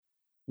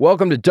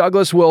Welcome to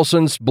Douglas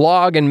Wilson's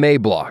Blog and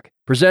Mablog,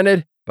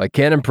 presented by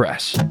Canon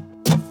Press.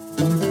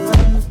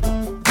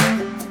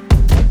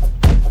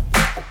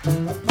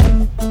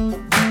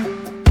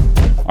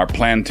 Our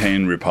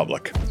Plantain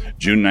Republic,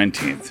 June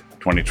 19th,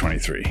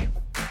 2023.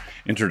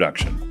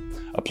 Introduction.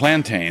 A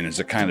plantain is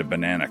a kind of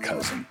banana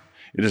cousin.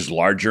 It is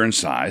larger in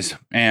size,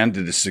 and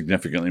it is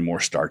significantly more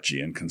starchy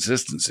in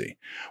consistency.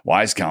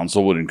 Wise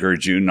counsel would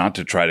encourage you not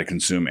to try to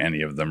consume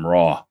any of them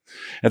raw.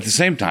 At the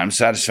same time,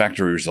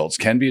 satisfactory results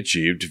can be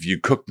achieved if you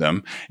cook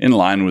them in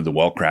line with the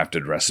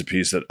well-crafted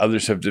recipes that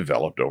others have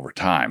developed over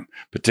time,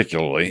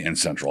 particularly in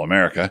Central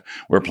America,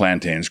 where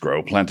plantains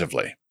grow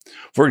plentifully.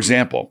 For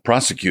example,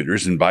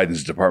 prosecutors in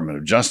Biden's Department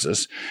of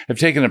Justice have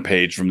taken a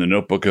page from the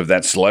notebook of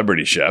that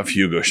celebrity chef,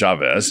 Hugo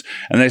Chavez,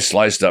 and they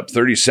sliced up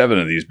 37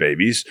 of these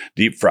babies,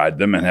 deep-fried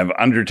them, and have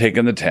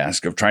undertaken the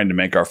task of trying to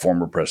make our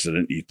former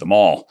president eat them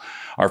all.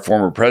 Our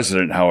former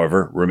president,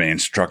 however,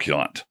 remains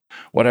truculent.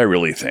 What I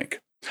really think.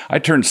 I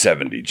turned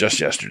 70 just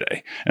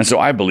yesterday, and so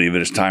I believe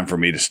it is time for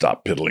me to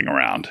stop piddling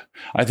around.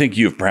 I think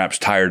you have perhaps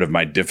tired of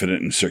my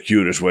diffident and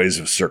circuitous ways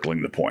of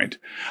circling the point.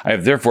 I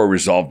have therefore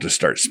resolved to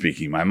start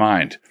speaking my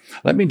mind.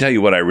 Let me tell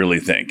you what I really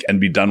think, and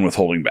be done with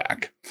holding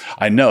back.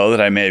 I know that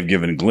I may have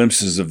given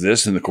glimpses of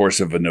this in the course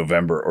of a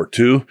November or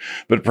two,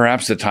 but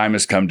perhaps the time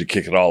has come to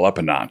kick it all up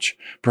a notch.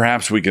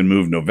 Perhaps we can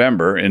move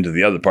November into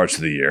the other parts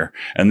of the year,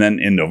 and then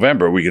in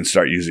November we can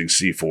start using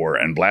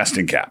C4 and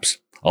blasting caps.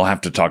 I'll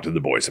have to talk to the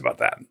boys about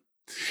that.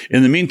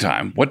 In the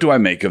meantime, what do I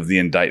make of the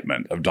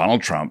indictment of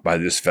Donald Trump by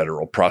this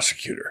federal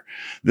prosecutor?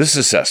 This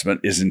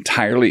assessment is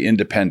entirely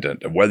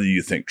independent of whether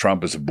you think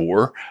Trump is a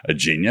boor, a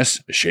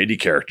genius, a shady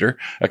character,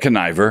 a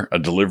conniver, a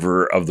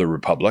deliverer of the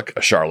republic,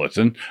 a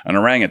charlatan, an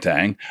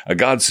orangutan, a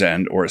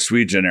godsend, or a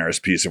sui generis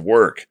piece of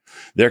work.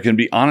 There can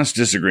be honest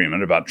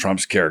disagreement about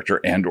Trump's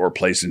character and or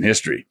place in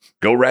history.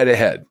 Go right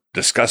ahead.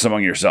 Discuss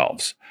among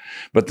yourselves.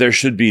 But there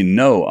should be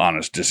no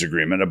honest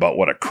disagreement about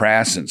what a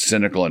crass and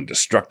cynical and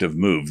destructive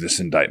move this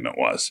indictment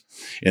was.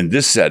 In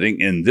this setting,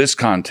 in this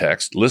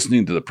context,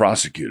 listening to the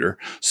prosecutor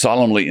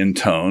solemnly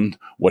intone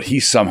what he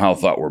somehow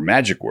thought were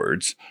magic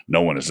words,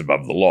 no one is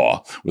above the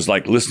law, was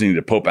like listening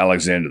to Pope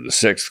Alexander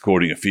VI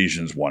quoting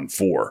Ephesians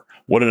 1:4.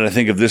 What did I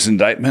think of this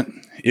indictment?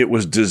 It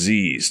was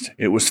diseased.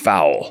 It was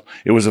foul.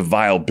 It was a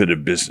vile bit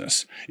of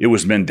business. It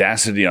was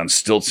mendacity on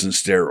stilts and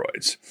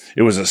steroids.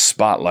 It was a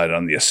spotlight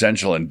on the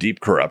essential and deep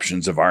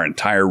corruptions of our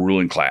entire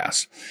ruling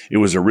class. It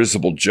was a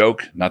risible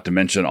joke, not to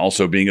mention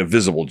also being a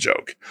visible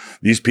joke.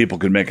 These people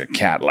could make a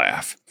cat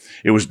laugh.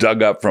 It was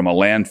dug up from a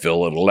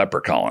landfill at a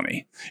leper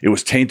colony. It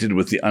was tainted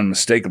with the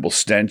unmistakable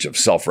stench of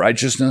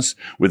self-righteousness,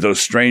 with those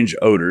strange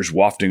odors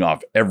wafting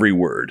off every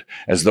word,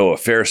 as though a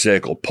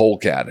pharisaical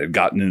polecat had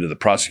gotten into the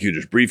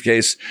prosecutor's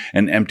briefcase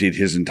and emptied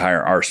his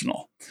entire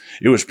arsenal.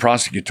 It was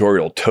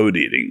prosecutorial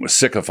toad-eating, with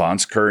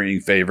sycophants currying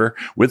favor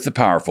with the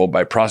powerful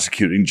by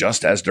prosecuting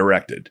just as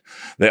directed.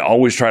 They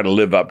always try to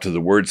live up to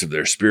the words of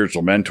their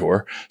spiritual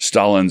mentor,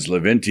 Stalin's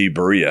Leventy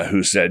Beria,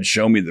 who said,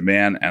 "Show me the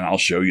man and I'll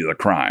show you the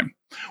crime."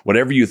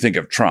 Whatever you think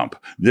of Trump,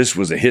 this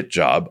was a hit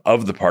job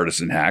of the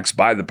partisan hacks,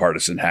 by the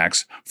partisan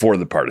hacks, for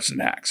the partisan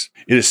hacks.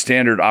 It is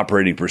standard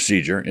operating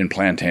procedure in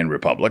plantain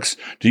republics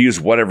to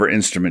use whatever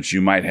instruments you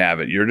might have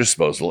at your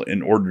disposal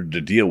in order to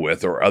deal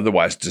with or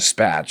otherwise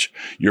dispatch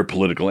your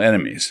political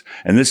enemies.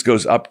 And this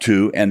goes up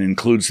to and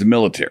includes the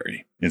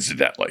military,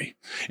 incidentally,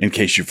 in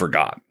case you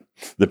forgot.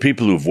 The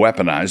people who've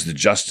weaponized the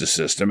justice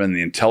system and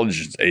the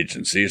intelligence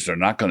agencies are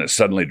not going to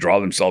suddenly draw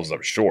themselves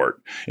up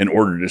short in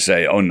order to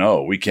say, oh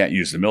no, we can't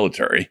use the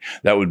military.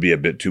 That would be a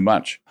bit too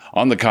much.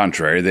 On the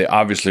contrary, they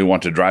obviously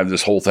want to drive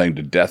this whole thing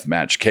to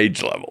deathmatch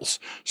cage levels.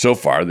 So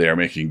far, they are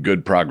making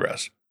good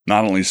progress.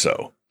 Not only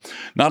so,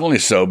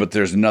 but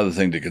there's another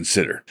thing to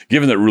consider.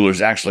 Given that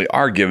rulers actually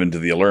are given to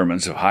the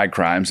allurements of high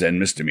crimes and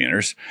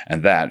misdemeanors,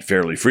 and that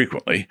fairly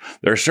frequently,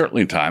 there are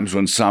certainly times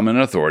when some in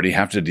authority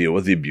have to deal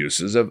with the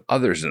abuses of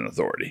others in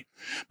authority.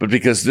 But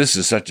because this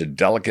is such a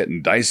delicate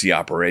and dicey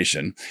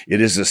operation,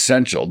 it is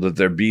essential that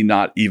there be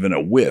not even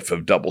a whiff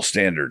of double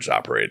standards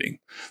operating.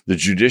 The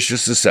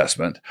judicious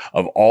assessment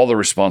of all the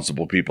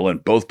responsible people in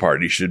both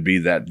parties should be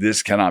that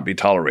this cannot be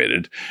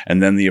tolerated,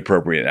 and then the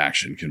appropriate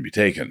action can be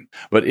taken.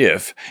 But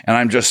if, and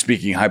I'm just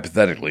speaking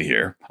hypothetically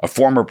here, a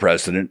former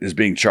president is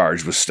being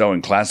charged with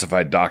stowing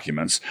classified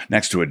documents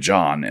next to a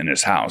John in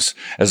his house,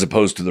 as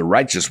opposed to the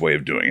righteous way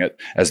of doing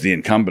it, as the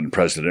incumbent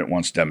president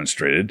once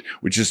demonstrated,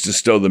 which is to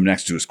stow them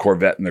next to his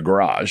Corvette in the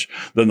garage,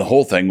 then the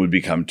whole thing would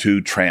become too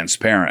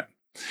transparent.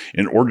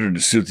 In order to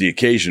suit the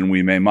occasion,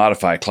 we may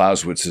modify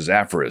Clausewitz's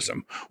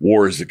aphorism,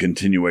 war is the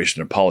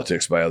continuation of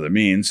politics by other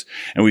means,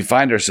 and we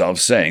find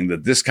ourselves saying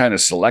that this kind of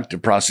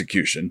selective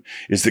prosecution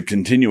is the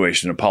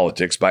continuation of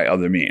politics by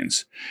other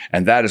means.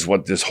 And that is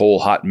what this whole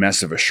hot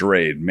mess of a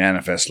charade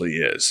manifestly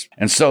is.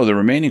 And so the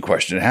remaining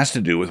question has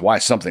to do with why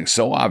something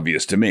so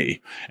obvious to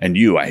me, and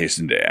you, I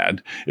hasten to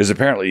add, is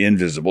apparently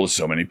invisible to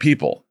so many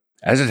people.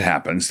 As it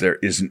happens, there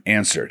is an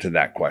answer to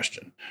that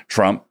question.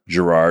 Trump,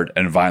 Girard,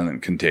 and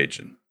violent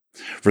contagion.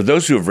 For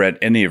those who have read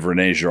any of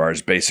René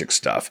Girard's basic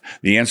stuff,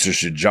 the answer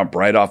should jump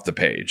right off the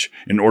page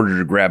in order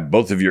to grab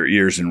both of your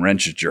ears and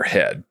wrench at your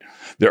head.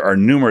 There are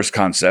numerous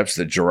concepts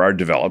that Girard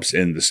develops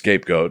in The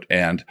Scapegoat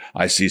and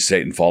I See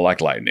Satan Fall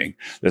Like Lightning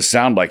that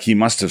sound like he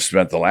must have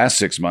spent the last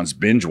 6 months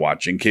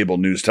binge-watching cable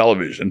news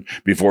television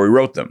before he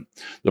wrote them.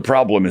 The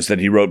problem is that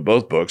he wrote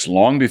both books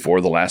long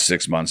before the last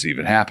 6 months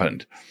even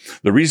happened.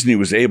 The reason he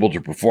was able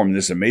to perform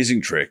this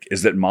amazing trick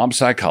is that mob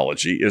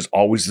psychology is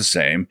always the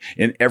same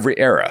in every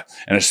era,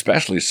 and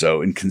especially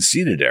so in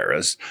conceited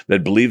eras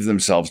that believe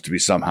themselves to be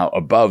somehow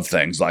above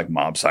things like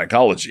mob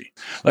psychology.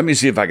 Let me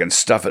see if I can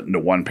stuff it into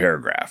one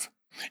paragraph.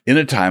 In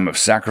a time of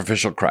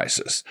sacrificial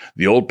crisis,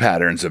 the old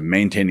patterns of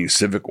maintaining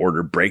civic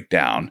order break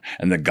down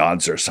and the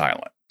gods are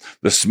silent.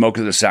 The smoke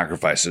of the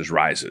sacrifices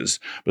rises,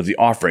 but the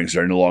offerings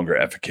are no longer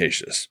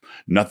efficacious.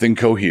 Nothing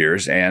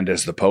coheres, and,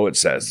 as the poet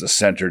says, the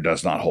center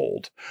does not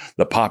hold.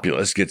 The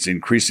populace gets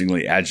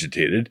increasingly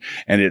agitated,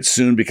 and it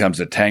soon becomes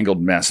a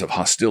tangled mess of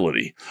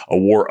hostility, a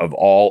war of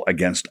all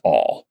against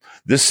all.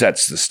 This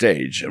sets the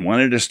stage, and when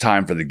it is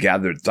time for the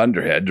gathered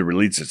thunderhead to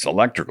release its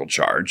electrical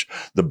charge,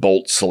 the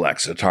bolt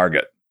selects a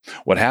target.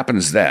 What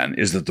happens then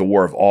is that the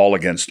war of all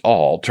against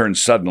all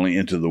turns suddenly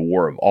into the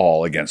war of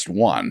all against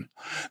one.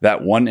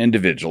 That one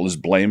individual is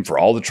blamed for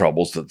all the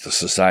troubles that the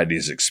society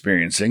is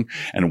experiencing,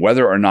 and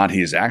whether or not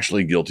he is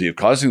actually guilty of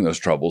causing those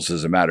troubles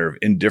is a matter of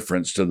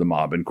indifference to the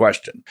mob in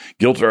question.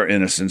 Guilt or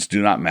innocence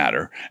do not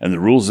matter, and the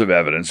rules of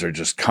evidence are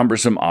just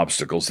cumbersome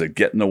obstacles that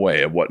get in the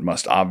way of what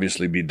must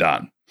obviously be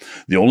done.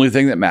 The only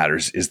thing that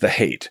matters is the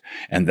hate,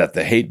 and that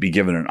the hate be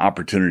given an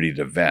opportunity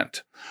to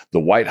vent. The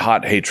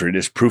white-hot hatred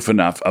is proof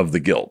enough of the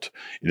guilt.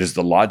 It is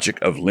the logic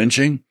of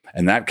lynching,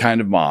 and that kind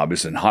of mob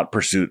is in hot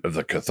pursuit of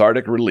the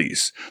cathartic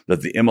release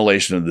that the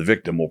immolation of the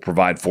victim will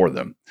provide for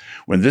them.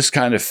 When this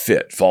kind of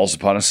fit falls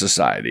upon a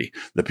society,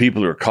 the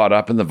people who are caught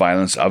up in the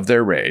violence of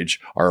their rage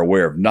are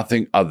aware of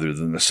nothing other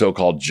than the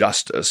so-called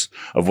justice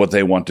of what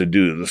they want to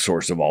do to the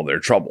source of all their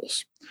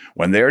troubles.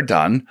 When they are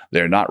done,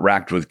 they are not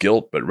racked with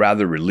guilt, but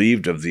rather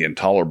relieved of the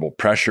intolerable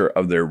pressure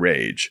of their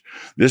rage.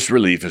 This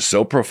relief is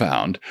so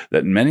profound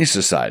that in many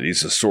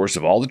societies the source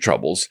of all the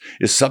troubles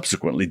is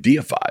subsequently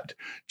deified.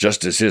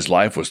 Just as his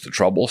life was the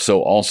trouble,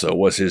 so also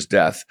was his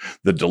death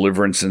the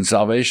deliverance and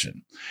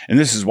salvation. And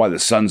this is why the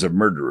sons of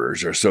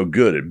murderers are so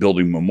good at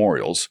building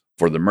memorials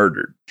for the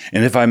murdered.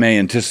 And if I may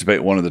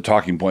anticipate one of the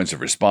talking points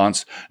of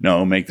response,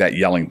 no, make that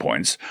yelling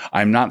points.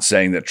 I'm not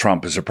saying that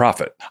Trump is a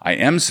prophet. I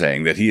am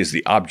saying that he is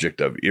the object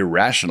of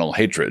irrational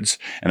hatreds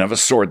and of a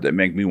sort that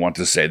make me want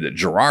to say that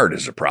Girard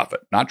is a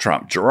prophet, not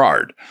Trump,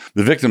 Girard.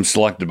 The victim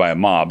selected by a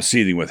mob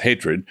seething with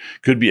hatred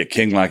could be a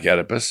king like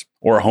Oedipus,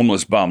 or a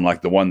homeless bum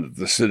like the one that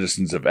the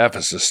citizens of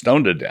Ephesus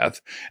stoned to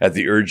death at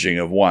the urging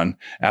of one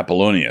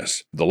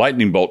Apollonius. The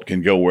lightning bolt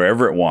can go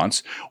wherever it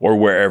wants or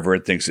wherever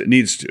it thinks it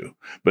needs to,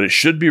 but it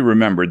should be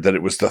remembered that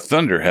it was the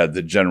thunderhead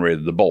that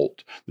generated the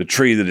bolt. The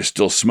tree that is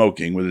still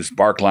smoking with its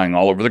bark lying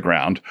all over the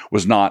ground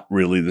was not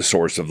really the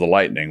source of the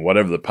lightning,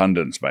 whatever the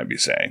pundits might be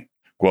saying.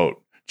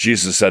 Quote,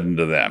 Jesus said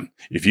unto them,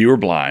 If ye were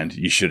blind,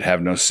 ye should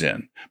have no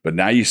sin. But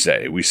now ye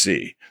say, We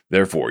see,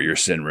 therefore your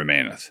sin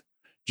remaineth.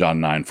 John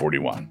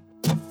 9:41.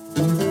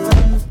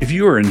 If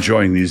you are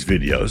enjoying these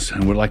videos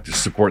and would like to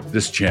support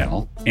this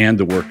channel and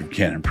the work of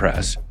Canon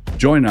Press,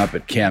 join up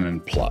at Canon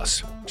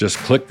Plus. Just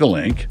click the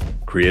link,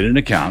 create an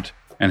account,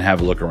 and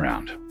have a look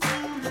around.